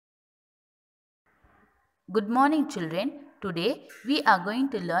Good morning, children. Today we are going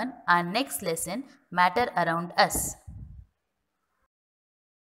to learn our next lesson, Matter Around Us.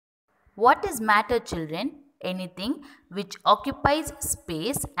 What is matter, children? Anything which occupies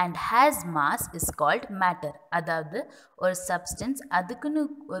space and has mass is called matter. அதாவது ஒரு substance அதுக்குன்னு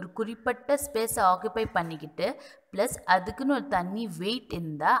ஒரு குறிப்பிட்ட ஸ்பேஸை occupy பண்ணிக்கிட்டு plus அதுக்குன்னு ஒரு தண்ணி வெயிட்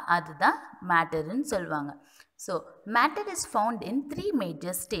இருந்தால் அதுதான் மேட்டர்ன்னு சொல்லுவாங்க. So, matter is found in three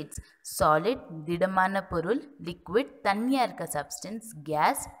major states: solid, திடமான பொருள், liquid, தண்ணியாக இருக்க substance,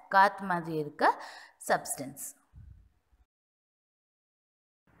 gas, காற்று மாதிரி இருக்க substance.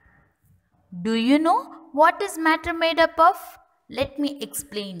 Do you know what is matter made up of? Let me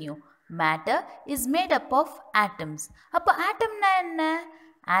explain you. Matter is made up of atoms. அப்போ atomனா என்ன?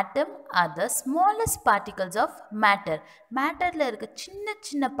 Atom are the smallest particles of matter. Matterல இருக்க சின்ன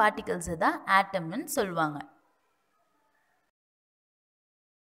சின்ன particles தான் atomன்னு சொல்லுவாங்க.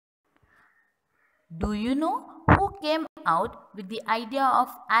 Do you know who came out with the idea of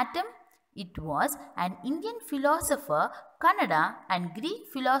atom? It was an Indian philosopher, Kannada, and Greek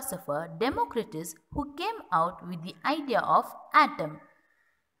philosopher Democritus who came out with the idea of atom.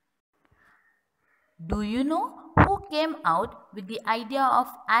 Do you know who came out with the idea of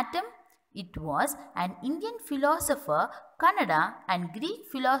atom? It was an Indian philosopher, Kannada, and Greek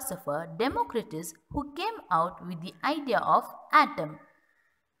philosopher Democritus who came out with the idea of atom.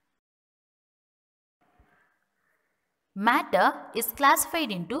 Matter is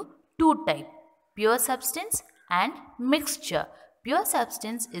classified into two types, pure substance and mixture. Pure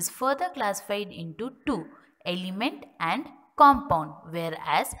substance is further classified into two, element and compound,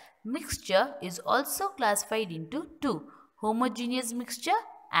 whereas mixture is also classified into two, homogeneous mixture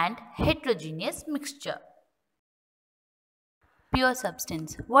and heterogeneous mixture. Pure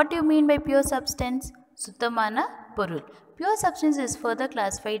substance. What do you mean by pure substance? Suttamana porul. Pure substance is further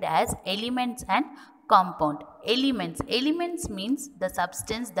classified as elements and compound. Elements means the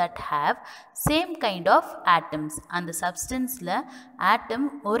substance that have same kind of atoms. And the substance la atom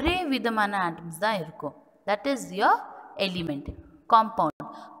ஒரே விதமான atoms தான் இருக்கும். That is your element.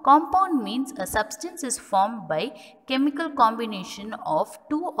 Compound means a substance is formed by chemical combination of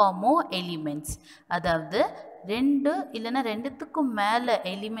two or more elements. அதாவது ரெண்டு இல்லைன்னா ரெண்டுத்துக்கும் மேலே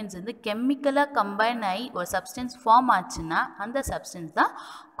elements வந்து கெமிக்கலாக கம்பைன் ஆகி ஒரு சப்ஸ்டன்ஸ் ஃபார்ம் ஆச்சுன்னா அந்த சப்ஸ்டன்ஸ் தான்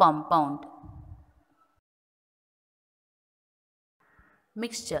compound.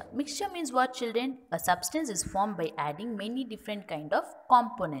 Mixture means what, children? A substance is formed by adding many different kind of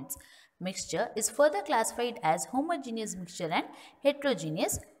components. Mixture is further classified as homogeneous mixture and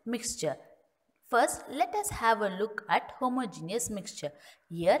heterogeneous mixture. First, let us have a look at homogeneous mixture.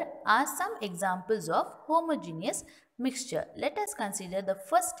 Here are some examples of homogeneous mixture. Let us consider the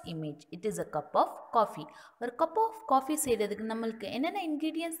first image. It is a cup of coffee. ஒரு cup of coffee செய்யறதுக்கு நம்மளுக்கு என்னென்ன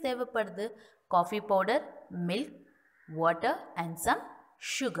ingredients தேவைப்படுது? Coffee powder, milk, water and some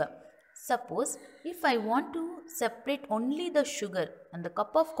sugar. Suppose if I want to separate only the sugar and the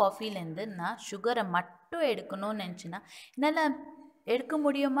cup of coffee லந்து நான் சுகரை மட்டும் எடுக்கணும்னு நினச்சினா என்னால் எடுக்க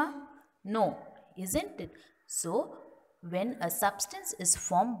முடியுமா? No, isn't it? So when a substance is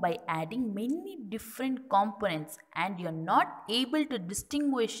formed by adding many different components and you're not able to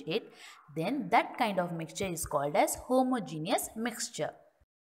distinguish it, then that kind of mixture is called as homogeneous mixture.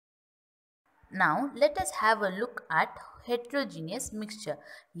 Now let us have a look at heterogeneous mixture.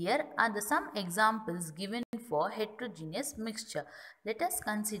 Here are some examples given for heterogeneous mixture. Let us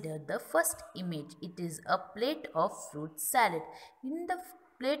consider the first image. It is a plate of fruit salad. In the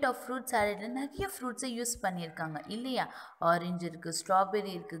plate of fruit salad நிறைய ஃப்ரூட்ஸை use பண்ணியிருக்காங்க இல்லையா? Orange இருக்குது,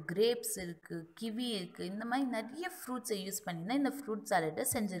 strawberry இருக்குது, grapes இருக்குது, kiwi இருக்குது. இந்த மாதிரி நிறைய ஃப்ரூட்ஸை யூஸ் பண்ணி தான் இந்த ஃப்ரூட் சாலட்டை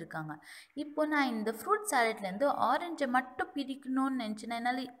செஞ்சுருக்காங்க. இப்போ நான் இந்த ஃப்ரூட் சாலட்லேருந்து ஆரஞ்சை மட்டும் பிரிக்கணும்னு நினச்சினா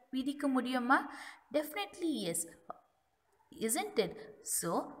என்னால் பிரிக்க முடியுமா? Definitely yes. Isn't it? So,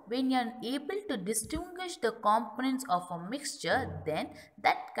 when you are able to distinguish the components of a mixture, then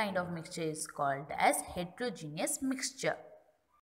that kind of mixture is called as heterogeneous mixture.